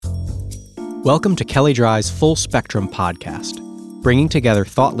Welcome to Kelly Drye's Full Spectrum podcast, bringing together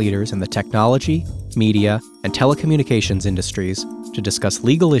thought leaders in the technology, media, and telecommunications industries to discuss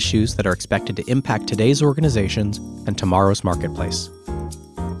legal issues that are expected to impact today's organizations and tomorrow's marketplace.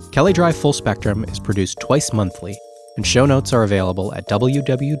 Kelly Drye Full Spectrum is produced twice monthly, and show notes are available at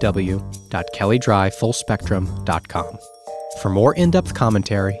www.kellydryefullspectrum.com. For more in-depth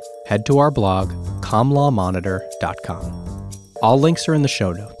commentary, head to our blog, comlawmonitor.com. All links are in the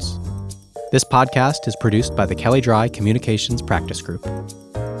show notes. This podcast is produced by the Kelly Drye Communications Practice Group.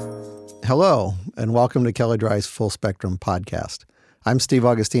 Hello, and welcome to Kelly Drye's Full Spectrum podcast. I'm Steve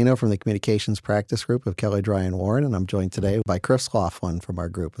Augustino from the Communications Practice Group of Kelly Drye & Warren, and I'm joined today by Chris Laughlin from our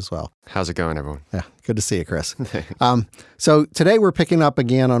group as well. How's it going, everyone? Yeah, good to see you, Chris. So today we're picking up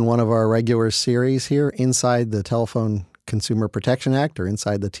again on one of our regular series here inside the Telephone Consumer Protection Act, or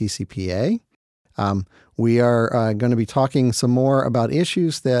inside the TCPA. We are going to be talking some more about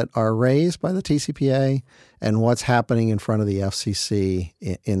issues that are raised by the TCPA and what's happening in front of the FCC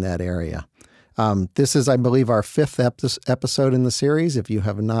in that area. This is, I believe, our fifth episode in the series. If you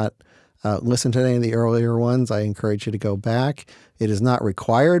have not listened to any of the earlier ones, I encourage you to go back. It is not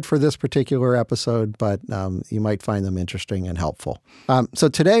required for this particular episode, but you might find them interesting and helpful. So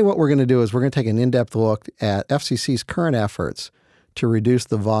today what we're going to do is we're going to take an in-depth look at FCC's current efforts to reduce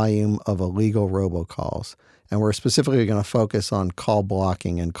the volume of illegal robocalls. And we're specifically going to focus on call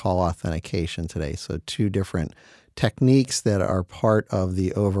blocking and call authentication today. So two different techniques that are part of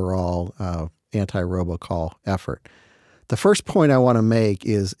the overall anti-robocall effort. The first point I want to make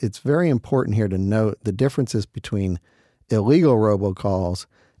is it's very important here to note the differences between illegal robocalls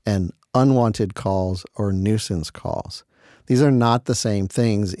and unwanted calls or nuisance calls. These are not the same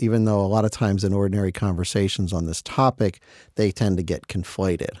things, even though a lot of times in ordinary conversations on this topic, they tend to get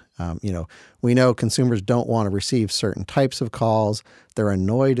conflated. We know consumers don't want to receive certain types of calls. They're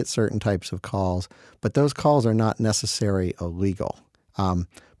annoyed at certain types of calls, but those calls are not necessarily illegal.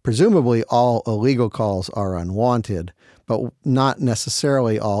 Presumably, all illegal calls are unwanted, but not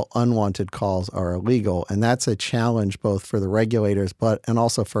necessarily all unwanted calls are illegal. And that's a challenge both for the regulators and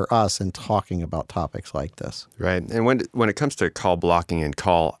also for us in talking about topics like this. Right. And when it comes to call blocking and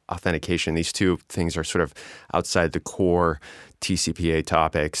call authentication, these two things are sort of outside the core TCPA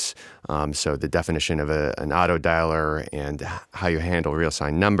topics. So the definition of an auto dialer and how you handle real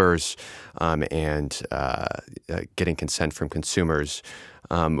sign numbers and getting consent from consumers.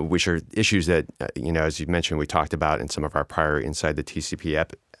 Which are issues that, as you mentioned, we talked about in some of our prior Inside the TCP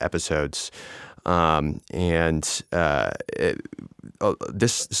episodes.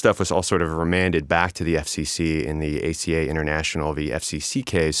 This stuff was all sort of remanded back to the FCC in the ACA International v. FCC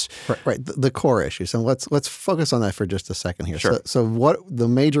case. Right. The core issues. And let's focus on that for just a second here. Sure. So what the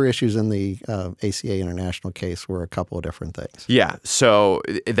major issues in the ACA International case were a couple of different things. Yeah. So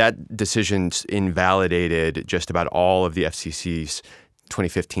that decision invalidated just about all of the FCC's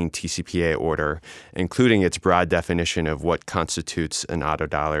 2015 TCPA order, including its broad definition of what constitutes an auto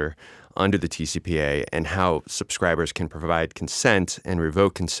dialer under the TCPA and how subscribers can provide consent and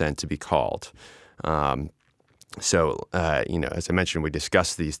revoke consent to be called. As I mentioned, we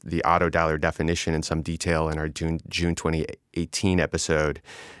discussed the auto dialer definition in some detail in our June 2018 episode,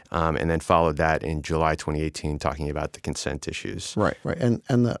 and then followed that in July 2018 talking about the consent issues. Right. And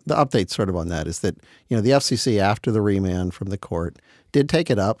the update sort of on that is that, the FCC, after the remand from the court, did take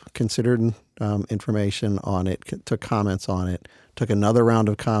it up, considered information on it, took comments on it, took another round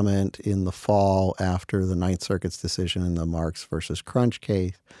of comment in the fall after the Ninth Circuit's decision in the Marks versus Crunch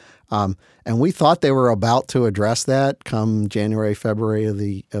case. And we thought they were about to address that come January, February of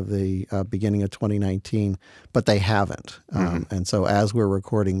the beginning of 2019, but they haven't. And so as we're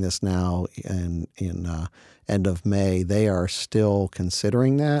recording this now in end of May, they are still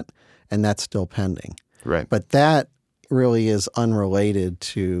considering that, and that's still pending. Right. But that really is unrelated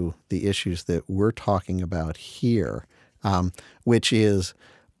to the issues that we're talking about here, which is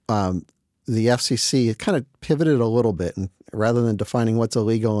the FCC kind of pivoted a little bit, and rather than defining what's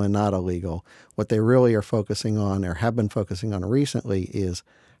illegal and not illegal, what they really are focusing on or have been focusing on recently is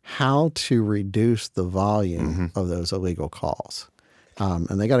how to reduce the volume of those illegal calls.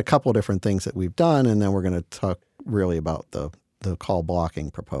 And they got a couple of different things that we've done, and then we're going to talk really about the call blocking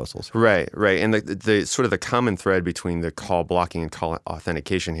proposals. Right. And the sort of the common thread between the call blocking and call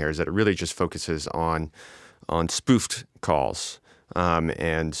authentication here is that it really just focuses on spoofed calls.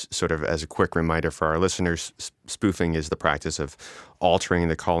 And sort of as a quick reminder for our listeners, spoofing is the practice of altering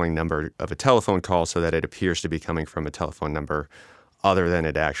the calling number of a telephone call so that it appears to be coming from a telephone number other than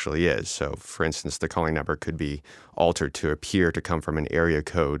it actually is. So, for instance, the calling number could be altered to appear to come from an area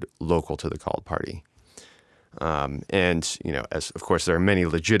code local to the called party. And, as of course, there are many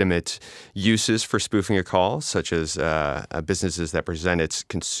legitimate uses for spoofing a call, such as businesses that present its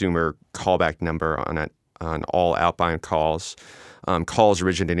consumer callback number on all outbound calls, calls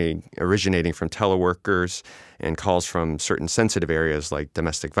originating from teleworkers, and calls from certain sensitive areas like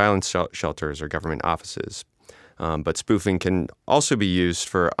domestic violence shelters or government offices. But spoofing can also be used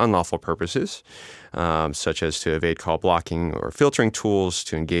for unlawful purposes, such as to evade call blocking or filtering tools,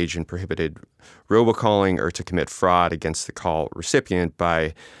 to engage in prohibited robocalling, or to commit fraud against the call recipient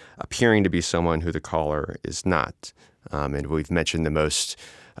by appearing to be someone who the caller is not. And we've mentioned the most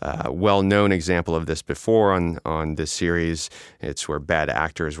well-known example of this before on this series. It's where bad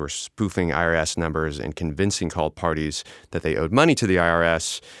actors were spoofing IRS numbers and convincing called parties that they owed money to the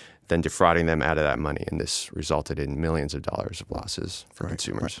IRS, then defrauding them out of that money. And this resulted in millions of dollars of losses for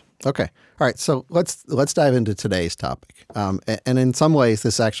consumers. Right. Okay. All right. So let's dive into today's topic. And in some ways,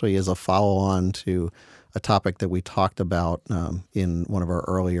 this actually is a follow-on to a topic that we talked about in one of our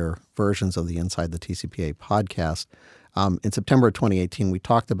earlier versions of the Inside the TCPA podcast. In September of 2018, we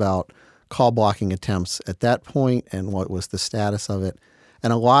talked about call blocking attempts at that point and what was the status of it.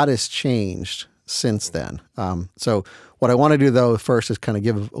 And a lot has changed since then. So what I want to do, though, first is kind of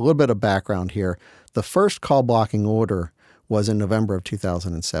give a little bit of background here. The first call blocking order was in November of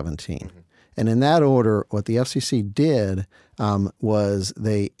 2017. Mm-hmm. And in that order, what the FCC did was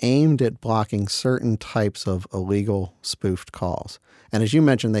they aimed at blocking certain types of illegal spoofed calls. And as you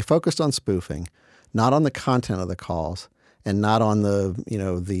mentioned, they focused on spoofing, not on the content of the calls and not on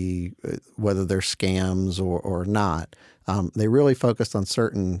the whether they're scams or not. They really focused on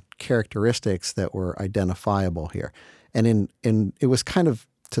certain characteristics that were identifiable here. And it was kind of,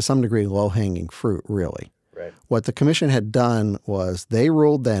 to some degree, low-hanging fruit, really. Right. What the commission had done was they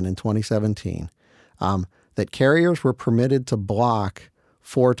ruled then in 2017 that carriers were permitted to block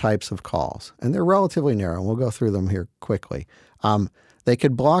 4 types of calls. And they're relatively narrow, and we'll go through them here quickly. They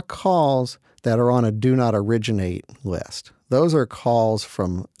could block calls that are on a do not originate list. Those are calls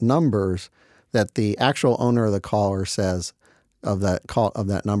from numbers that the actual owner of the caller says, of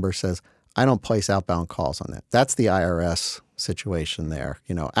that number says, I don't place outbound calls on that. That's the IRS situation there.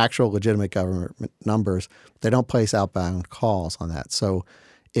 Actual legitimate government numbers, they don't place outbound calls on that. So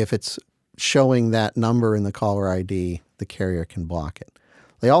if it's showing that number in the caller ID, the carrier can block it.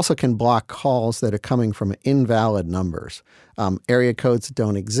 They also can block calls that are coming from invalid numbers, area codes that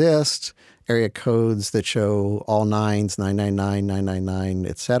don't exist, area codes that show all nines, 999, 999,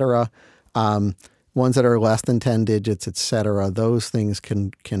 et cetera. Ones that are less than 10 digits, et cetera. Those things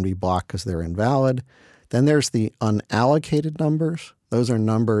can be blocked because they're invalid. Then there's the unallocated numbers. Those are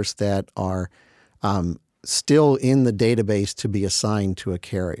numbers that are still in the database to be assigned to a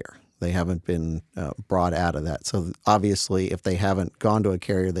carrier. They haven't been brought out of that. So obviously, if they haven't gone to a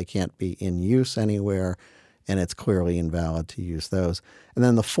carrier, they can't be in use anywhere, and it's clearly invalid to use those. And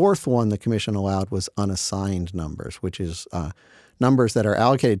then the fourth one the commission allowed was unassigned numbers, which is numbers that are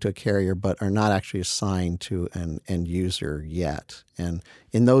allocated to a carrier but are not actually assigned to an end user yet. And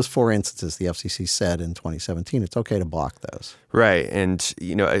in those 4 instances, the FCC said in 2017, it's okay to block those. Right. And,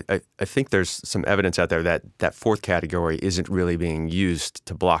 I think there's some evidence out there that fourth category isn't really being used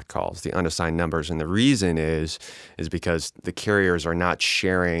to block calls, the unassigned numbers. And the reason is because the carriers are not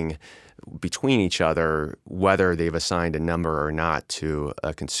sharing between each other whether they've assigned a number or not to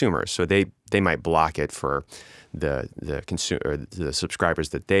a consumer. So they might block it for the consumer, or the subscribers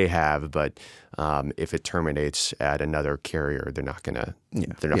that they have, but if it terminates at another carrier, they're not going to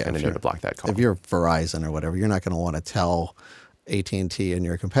know to block that call. If you're Verizon or whatever, you're not going to want to tell AT&T and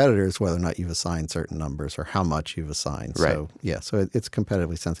your competitors whether or not you've assigned certain numbers or how much you've assigned. Right. So it's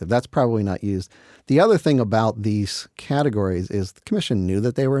competitively sensitive. That's probably not used. The other thing about these categories is the commission knew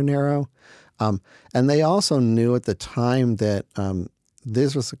that they were narrow, and they also knew at the time that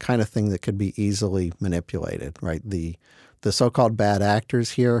this was the kind of thing that could be easily manipulated, right? The so-called bad actors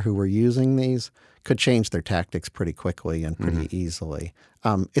here who were using these could change their tactics pretty quickly and pretty easily.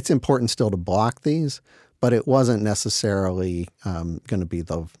 It's important still to block these, but it wasn't necessarily going to be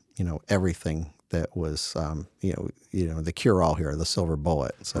the everything that was the cure-all here, the silver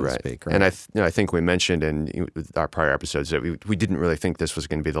bullet, so to speak. Right? And I think we mentioned in our prior episodes that we didn't really think this was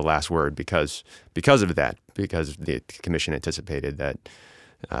going to be the last word because of that, because the commission anticipated that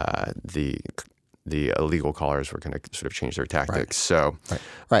the illegal callers were going to sort of change their tactics.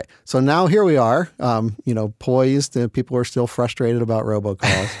 Right. So now here we are, poised. People are still frustrated about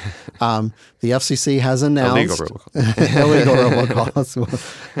robocalls. The FCC has announced illegal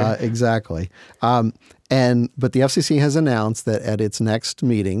robocalls. Exactly. But the FCC has announced that at its next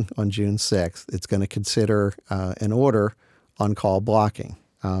meeting on June 6th, it's going to consider an order on call blocking.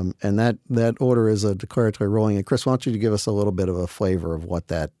 And that order is a declaratory ruling. And Chris, why don't you give us a little bit of a flavor of what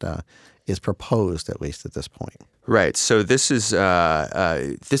that is proposed, at least at this point? Right. So this is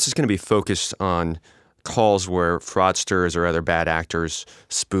going to be focused on calls where fraudsters or other bad actors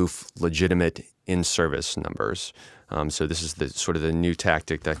spoof legitimate in-service numbers. So this is the sort of the new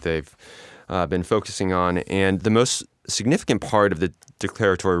tactic that they've been focusing on. And the most significant part of the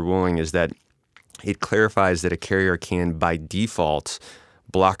declaratory ruling is that it clarifies that a carrier can, by default,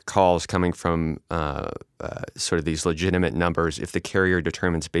 block calls coming from sort of these legitimate numbers if the carrier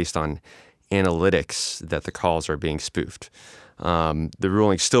determines based on analytics that the calls are being spoofed. The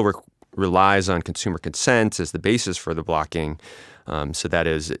ruling still relies on consumer consent as the basis for the blocking. So that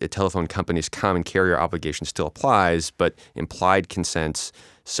is, a telephone company's common carrier obligation still applies, but implied consent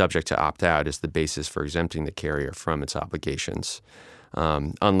subject to opt-out is the basis for exempting the carrier from its obligations.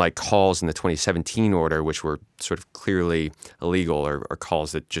 Unlike calls in the 2017 order, which were sort of clearly illegal or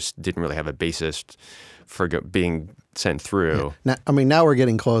calls that just didn't really have a basis for being sent through. Yeah. Now we're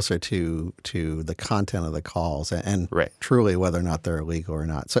getting closer to the content of the calls and right. truly whether or not they're illegal or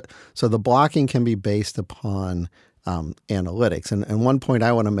not. So the blocking can be based upon analytics. And one point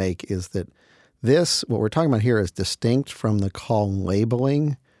I want to make is that what we're talking about here is distinct from the call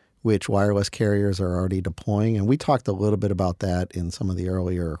labeling, which wireless carriers are already deploying. And we talked a little bit about that in some of the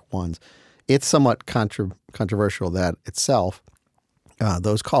earlier ones. It's somewhat controversial that itself.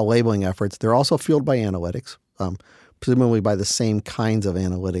 Those call labeling efforts, they're also fueled by analytics, presumably by the same kinds of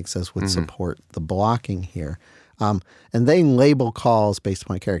analytics as would support the blocking here. And they label calls based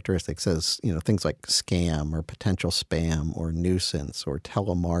upon characteristics as, things like scam or potential spam or nuisance or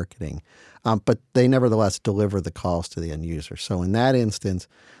telemarketing. But they nevertheless deliver the calls to the end user. So in that instance,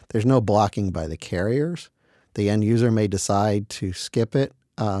 there's no blocking by the carriers. The end user may decide to skip it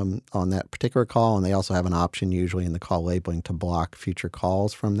on that particular call, and they also have an option usually in the call labeling to block future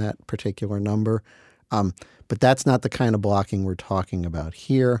calls from that particular number. But that's not the kind of blocking we're talking about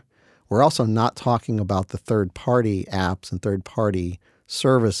here. We're also not talking about the third-party apps and third-party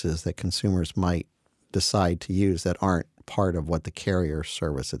services that consumers might decide to use that aren't part of what the carrier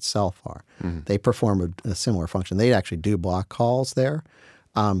service itself are. They perform a similar function. They actually do block calls there,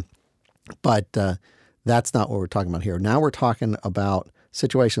 but that's not what we're talking about here. Now we're talking about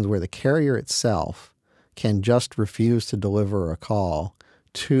situations where the carrier itself can just refuse to deliver a call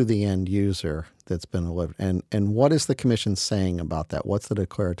to the end user that's been delivered. And what is the commission saying about that? What's the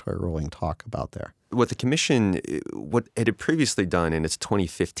declaratory ruling talk about there? What the commission, what it had previously done in its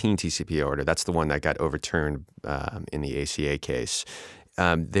 2015 TCPA order, that's the one that got overturned in the ACA case.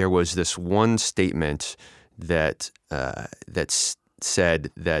 There was this one statement that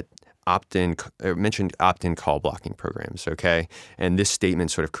said that mentioned opt-in call blocking programs, okay? And this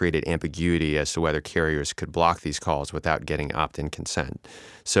statement sort of created ambiguity as to whether carriers could block these calls without getting opt-in consent.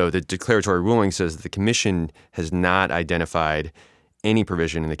 So the declaratory ruling says that the commission has not identified any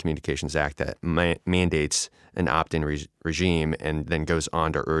provision in the Communications Act that mandates an opt-in regime, and then goes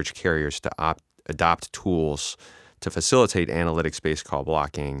on to urge carriers to adopt tools to facilitate analytics-based call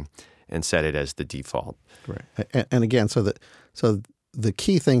blocking and set it as the default. Right. And again, so the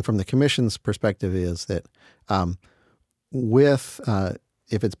key thing from the commission's perspective is that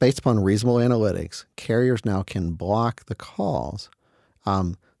if it's based upon reasonable analytics, carriers now can block the calls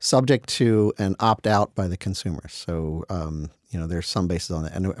subject to an opt-out by the consumer. So, there's some basis on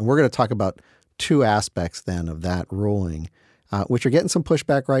that. And we're going to talk about two aspects then of that ruling, which are getting some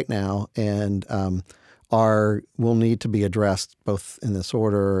pushback right now and will need to be addressed both in this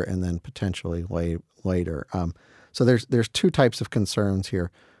order and then potentially later. So there's two types of concerns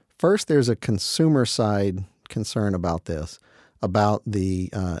here. First, there's a consumer side concern about this, about the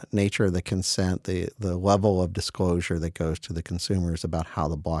nature of the consent, the level of disclosure that goes to the consumers about how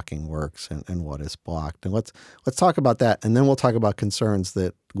the blocking works and what is blocked. And let's talk about that, and then we'll talk about concerns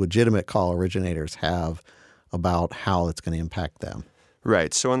that legitimate call originators have about how it's going to impact them.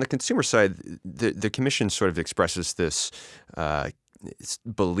 Right. So on the consumer side, the commission sort of expresses this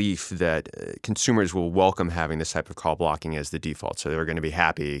belief that consumers will welcome having this type of call blocking as the default. So they're going to be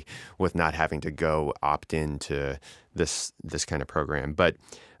happy with not having to go opt into this kind of program. But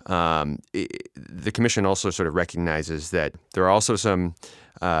the commission also sort of recognizes that there are also some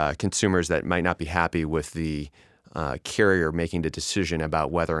consumers that might not be happy with the carrier making the decision about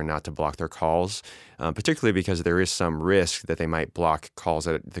whether or not to block their calls, particularly because there is some risk that they might block calls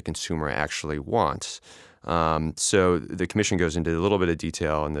that the consumer actually wants. So the commission goes into a little bit of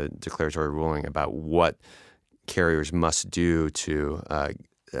detail in the declaratory ruling about what carriers must do to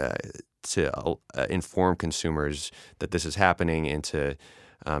inform consumers that this is happening and to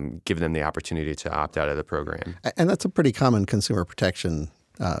give them the opportunity to opt out of the program. And that's a pretty common consumer protection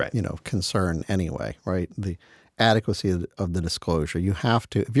Right. concern anyway, right? The adequacy of the disclosure. You have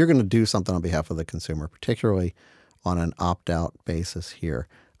to, if you're going to do something on behalf of the consumer, particularly on an opt-out basis here,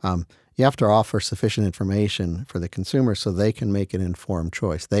 you have to offer sufficient information for the consumer so they can make an informed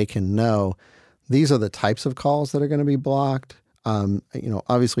choice. They can know these are the types of calls that are going to be blocked.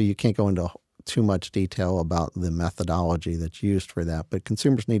 Obviously you can't go into too much detail about the methodology that's used for that, but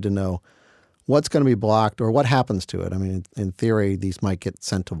consumers need to know what's going to be blocked or what happens to it. I mean, in theory, these might get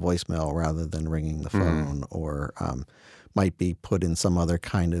sent to voicemail rather than ringing the phone, or might be put in some other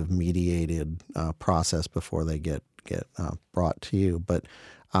kind of mediated process before they get brought to you. But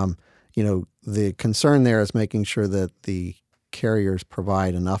the concern there is making sure that the carriers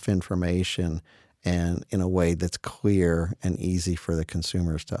provide enough information and in a way that's clear and easy for the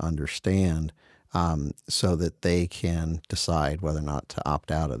consumers to understand, so that they can decide whether or not to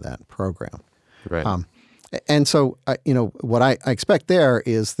opt out of that program. Right. And so, what I expect there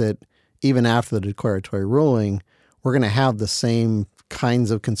is that even after the declaratory ruling, we're going to have the same kinds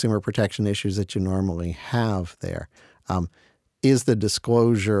of consumer protection issues that you normally have there. Is the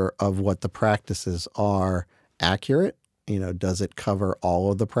disclosure of what the practices are accurate? Does it cover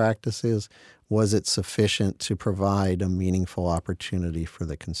all of the practices? Was it sufficient to provide a meaningful opportunity for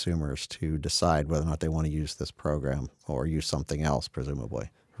the consumers to decide whether or not they want to use this program or use something else, presumably?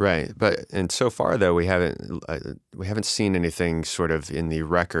 Right, and so far though we haven't seen anything sort of in the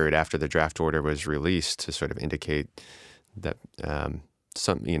record after the draft order was released to sort of indicate that a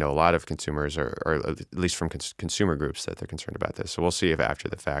lot of consumers or at least from consumer groups that they're concerned about this. So we'll see if after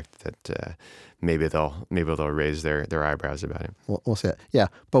the fact that maybe they'll raise their eyebrows about it. We'll see. Yeah,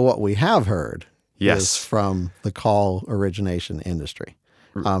 but what we have heard yes. is from the call origination industry,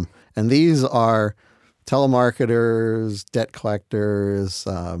 and these are telemarketers, debt collectors,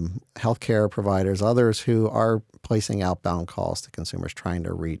 healthcare providers, others who are placing outbound calls to consumers, trying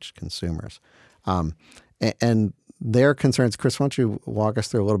to reach consumers. And their concerns, Chris, why don't you walk us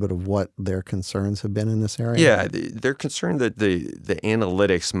through a little bit of what their concerns have been in this area? Yeah, they're concerned that the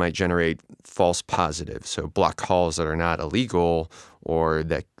analytics might generate false positives, so block calls that are not illegal or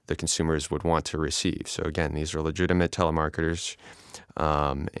that the consumers would want to receive. So again, these are legitimate telemarketers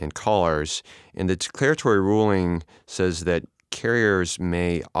and callers. And the declaratory ruling says that carriers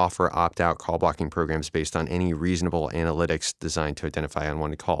may offer opt-out call blocking programs based on any reasonable analytics designed to identify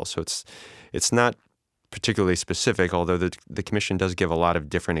unwanted calls. So it's not particularly specific, although the Commission does give a lot of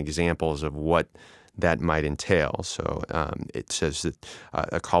different examples of what that might entail. So it says that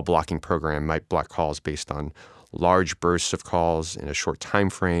a call blocking program might block calls based on large bursts of calls in a short time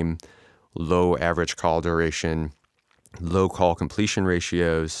frame, low average call duration, low call completion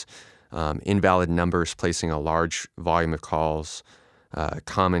ratios, invalid numbers placing a large volume of calls,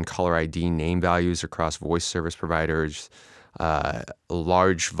 common caller ID name values across voice service providers,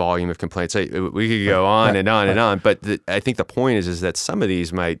 large volume of complaints. We could go on and on and on, but I think the point is that some of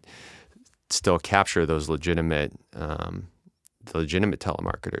these might still capture those legitimate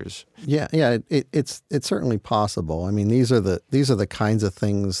telemarketers. Yeah, it's certainly possible. I mean, these are the kinds of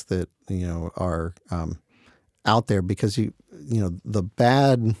things that are out there because the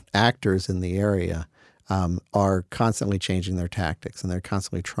bad actors in the area are constantly changing their tactics, and they're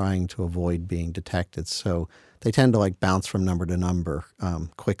constantly trying to avoid being detected. So they tend to bounce from number to number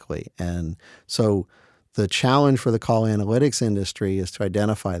quickly. And so the challenge for the call analytics industry is to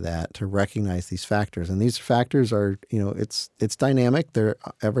identify that, to recognize these factors. And these factors are, it's dynamic. They're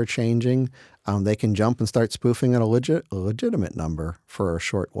ever changing. They can jump and start spoofing at a legitimate number for a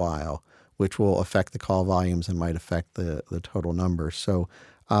short while, which will affect the call volumes and might affect the total numbers. So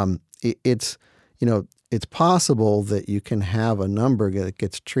it's possible that you can have a number that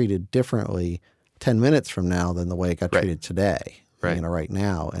gets treated differently 10 minutes from now than the way it got treated today, right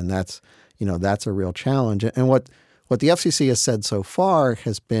now. And that's a real challenge. And what the FCC has said so far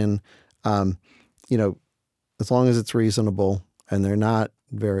has been, as long as it's reasonable, and they're not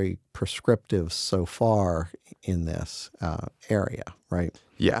very prescriptive so far in this area, right?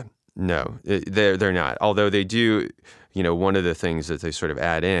 Yeah. No, they're not. Although they do, one of the things that they sort of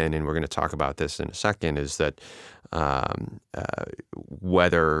add in, and we're going to talk about this in a second, is that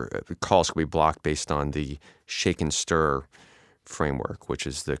whether calls can be blocked based on the shake and stir framework, which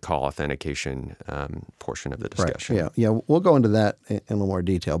is the call authentication portion of the discussion. Right. Yeah. We'll go into that in a little more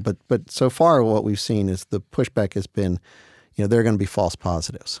detail. But so far, what we've seen is the pushback has been, there are going to be false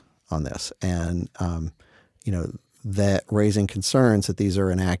positives on this, and that raising concerns that these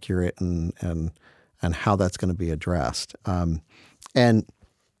are inaccurate and how that's going to be addressed. And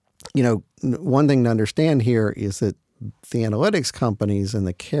one thing to understand here is that the analytics companies and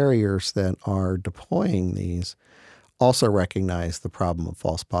the carriers that are deploying these also recognize the problem of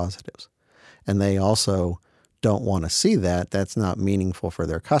false positives. And they also don't want to see that. That's not meaningful for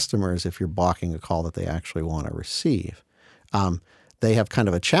their customers if you're blocking a call that they actually want to receive. They have kind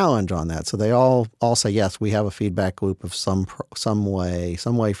of a challenge on that. So they all say, yes, we have a feedback loop of some way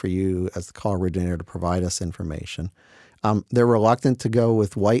for you as the call originator to provide us information. They're reluctant to go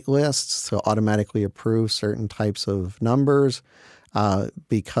with whitelists to automatically approve certain types of numbers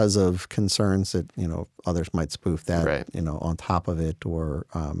because of concerns that, others might spoof that, right. On top of it or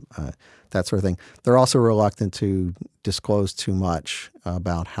that sort of thing. They're also reluctant to disclose too much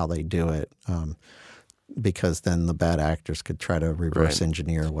about how they do it. Because then the bad actors could try to reverse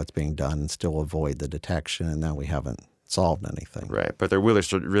engineer what's being done and still avoid the detection, and now we haven't solved anything. Right, but they're really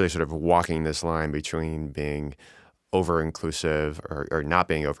sort of walking this line between being over-inclusive or not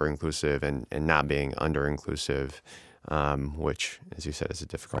being over-inclusive and not being under-inclusive, which, as you said, is a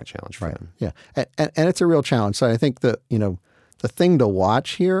difficult challenge for them. Yeah, and it's a real challenge. So I think that, the thing to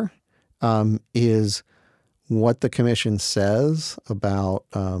watch here is what the commission says about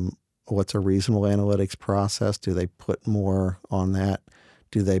what's a reasonable analytics process? Do they put more on that?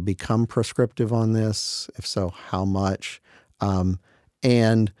 Do they become prescriptive on this? If so, how much?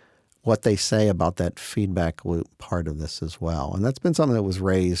 And what they say about that feedback loop part of this as well. And that's been something that was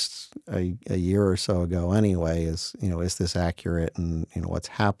raised a year or so ago anyway, is this accurate and, what's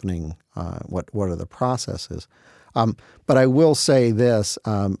happening? What are the processes? But I will say this,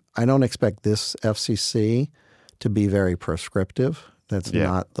 I don't expect this FCC to be very prescriptive. That's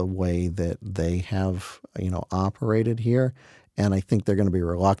not the way that they have, operated here. And I think they're going to be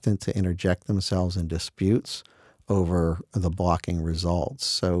reluctant to interject themselves in disputes over the blocking results.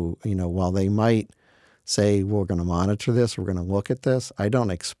 So, while they might say, we're going to monitor this, we're going to look at this, I don't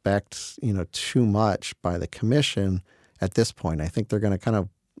expect, too much by the commission at this point. I think they're going to kind of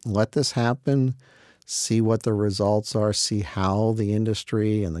let this happen, see what the results are, see how the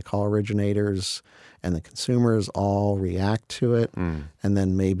industry and the call originators and the consumers all react to it, and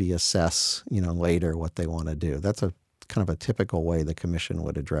then maybe assess, later what they want to do. That's a kind of a typical way the commission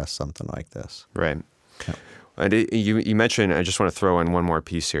would address something like this. Right. Yeah. And you mentioned, I just want to throw in one more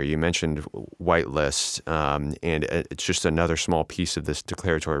piece here. You mentioned whitelist, and it's just another small piece of this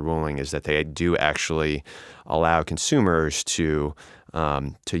declaratory ruling is that they do actually allow consumers to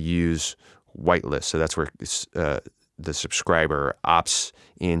use whitelist. So that's where the subscriber opts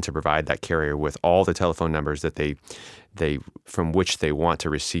in to provide that carrier with all the telephone numbers that they from which they want to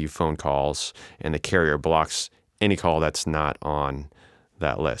receive phone calls, and the carrier blocks any call that's not on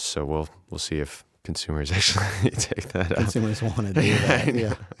that list. So we'll see if consumers actually take that up. Consumers want to do that,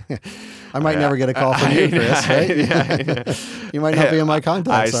 yeah. I might never get a call from you, Chris, right? Yeah. You might not be in my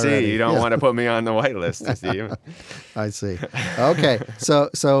contacts I see. already. You don't want to put me on the white list, Steve. I see. Okay, so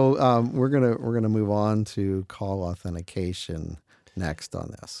we're gonna move on to call authentication next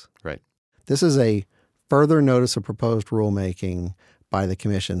on this. Right. This is a further notice of proposed rulemaking by the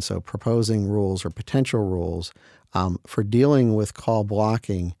commission. So proposing rules or potential rules for dealing with call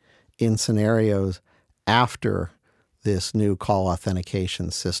blocking in scenarios after this new call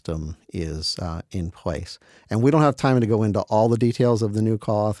authentication system is in place. And we don't have time to go into all the details of the new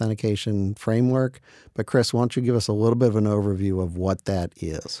call authentication framework, but Chris, why don't you give us a little bit of an overview of what that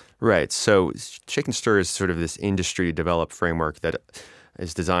is? Right. So Shake and Stir is sort of this industry-developed framework that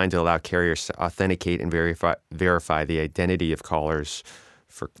is designed to allow carriers to authenticate and verify the identity of callers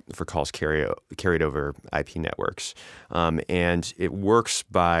for calls carried over IP networks. And it works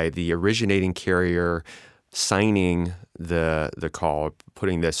by the originating carrier signing the call,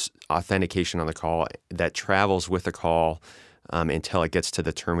 putting this authentication on the call that travels with the call until it gets to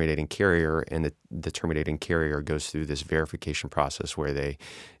the terminating carrier, and the terminating carrier goes through this verification process where they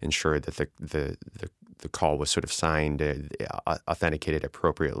ensure that the call was sort of signed, authenticated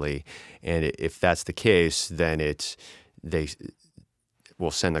appropriately. And if that's the case, then they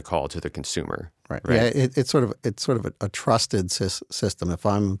will send the call to the consumer. Right. Yeah, it's sort of a trusted system. If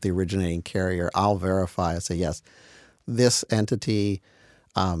I'm the originating carrier, I'll verify and say, yes, this entity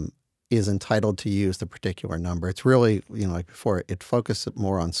is entitled to use the particular number. It's really, like before, it focuses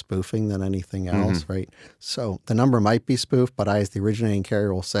more on spoofing than anything else, right? So the number might be spoofed, but I, as the originating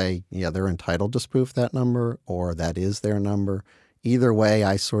carrier, will say, yeah, they're entitled to spoof that number, or that is their number. Either way,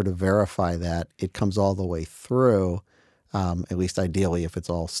 I sort of verify that. It comes all the way through. At least ideally, if it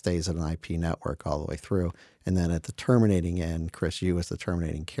all stays at an IP network all the way through. And then at the terminating end, Chris, you as the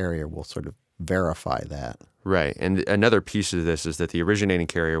terminating carrier will sort of verify that. Right. And another piece of this is that the originating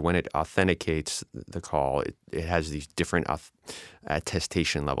carrier, when it authenticates the call, it has these different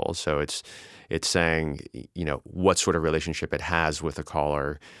attestation levels. So it's saying, what sort of relationship it has with the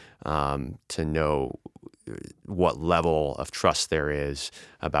caller to know what level of trust there is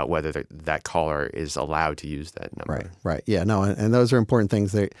about whether that caller is allowed to use that number. Right. Yeah, no, and those are important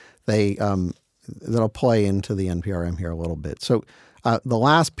things. That'll play into the NPRM here a little bit. So the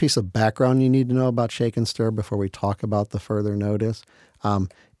last piece of background you need to know about Shake and Stir before we talk about the further notice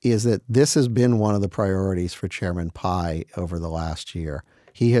is that this has been one of the priorities for Chairman Pai over the last year.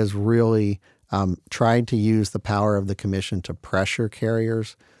 He has really tried to use the power of the commission to pressure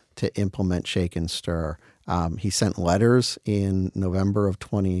carriers to implement Shake and Stir. He sent letters in November of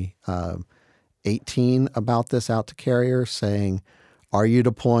 2018 about this out to carriers saying, are you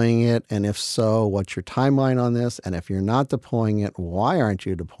deploying it? And if so, what's your timeline on this? And if you're not deploying it, why aren't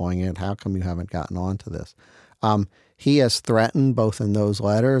you deploying it? How come you haven't gotten onto this? He has threatened both in those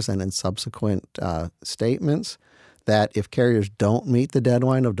letters and in subsequent statements that if carriers don't meet the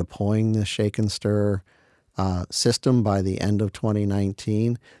deadline of deploying the Shake and Stir system by the end of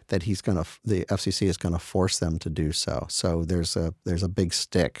 2019, that the FCC is going to force them to do so. So there's a big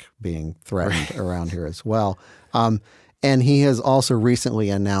stick being threatened around here as well. And he has also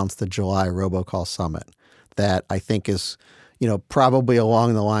recently announced the July Robocall Summit that I think is, probably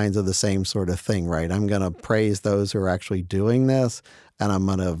along the lines of the same sort of thing, right? I'm going to praise those who are actually doing this, and I'm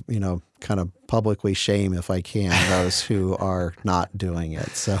going to, kind of publicly shame, if I can, those who are not doing it.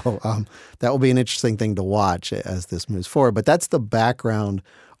 So that will be an interesting thing to watch as this moves forward. But that's the background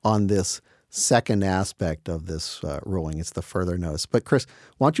on this second aspect of this ruling. It's the further notice. But Chris,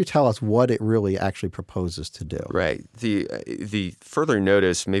 why don't you tell us what it really actually proposes to do? Right. The further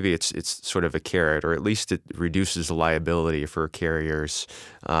notice, maybe it's sort of a carrot, or at least it reduces the liability for carriers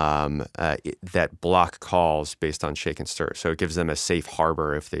that block calls based on Shake and Stir. So it gives them a safe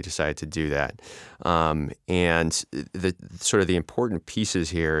harbor if they decide to do that. And the important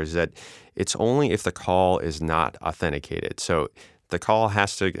pieces here is that it's only if the call is not authenticated. So the call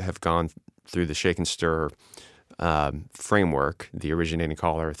has to have gone through the Shake and Stir framework. The originating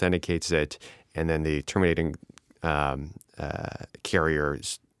caller authenticates it, and then the terminating carrier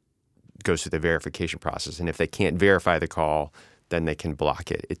goes through the verification process. And if they can't verify the call, then they can block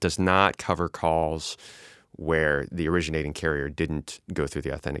it. It does not cover calls where the originating carrier didn't go through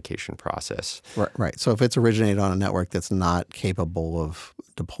the authentication process. Right. So if it's originated on a network that's not capable of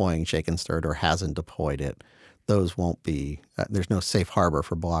deploying Shake and Stir or hasn't deployed it, those won't be, there's no safe harbor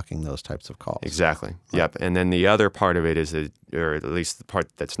for blocking those types of calls. Exactly. Right. Yep. And then the other part of it is that, or at least the part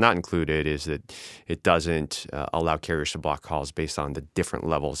that's not included, is that it doesn't allow carriers to block calls based on the different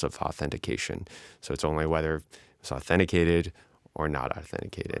levels of authentication. So it's only whether it's authenticated or not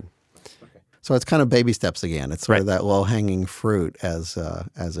authenticated. So it's kind of baby steps again. It's sort of Right. that low-hanging fruit as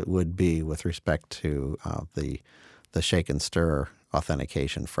it would be with respect to the Shake and Stir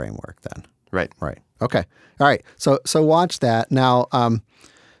authentication framework then. Right. Right. Okay. All right. So watch that. Now,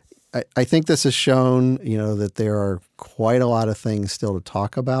 I think this has shown, that there are quite a lot of things still to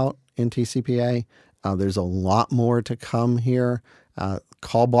talk about in TCPA. There's a lot more to come here.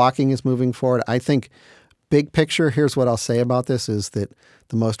 Call blocking is moving forward. I think big picture, here's what I'll say about this, is that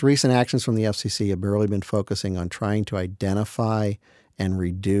the most recent actions from the FCC have really been focusing on trying to identify and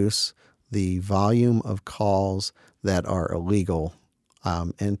reduce the volume of calls that are illegal,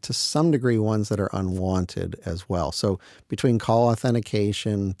 and to some degree ones that are unwanted as well. So between call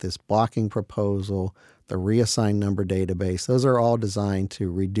authentication, this blocking proposal, the reassigned number database, those are all designed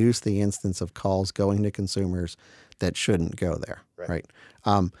to reduce the instance of calls going to consumers that shouldn't go there, right?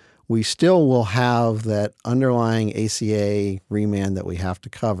 We still will have that underlying ACA remand that we have to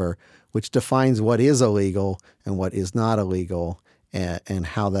cover, which defines what is illegal and what is not illegal, and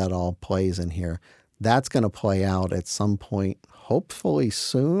how that all plays in here. That's going to play out at some point, hopefully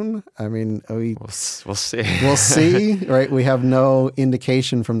soon. I mean, We'll see. We'll see, right? We have no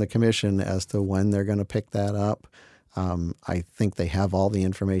indication from the commission as to when they're going to pick that up. I think they have all the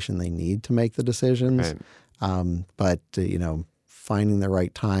information they need to make the decisions. Right. But finding the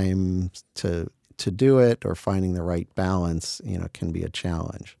right time to do it, or finding the right balance, can be a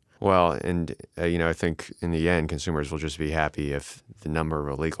challenge. Well, and I think in the end, consumers will just be happy if the number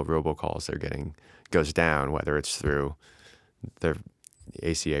of illegal robocalls they're getting goes down, whether it's through the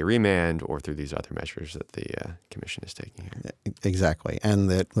ACA remand or through these other measures that the commission is taking here. Exactly. And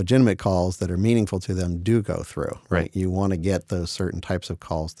that legitimate calls that are meaningful to them do go through, right? You want to get those certain types of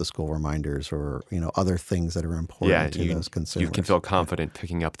calls, the school reminders, or, other things that are important to those consumers. You can feel confident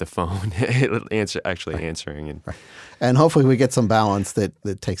picking up the phone, answering. And right. And hopefully we get some balance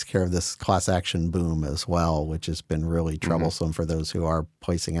that takes care of this class action boom as well, which has been really troublesome for those who are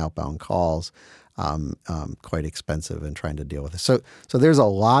placing outbound calls. Quite expensive and trying to deal with it. So there's a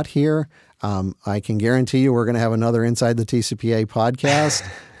lot here. I can guarantee you we're going to have another Inside the TCPA podcast.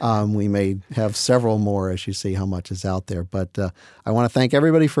 We may have several more as you see how much is out there. But I want to thank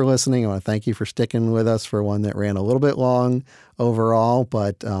everybody for listening. I want to thank you for sticking with us for one that ran a little bit long overall,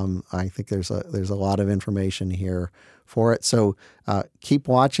 but I think there's a lot of information here for it. So keep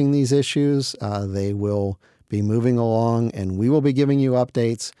watching these issues. They will be moving along, and we will be giving you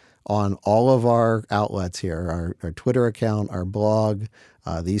updates on all of our outlets here, our Twitter account, our blog,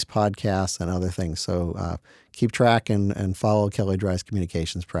 these podcasts, and other things. So keep track and follow Kelley Drye's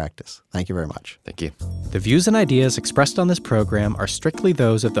communications practice. Thank you very much. Thank you. The views and ideas expressed on this program are strictly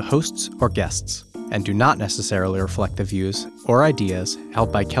those of the hosts or guests and do not necessarily reflect the views or ideas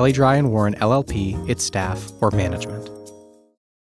held by Kelley Drye & Warren LLP, its staff, or management.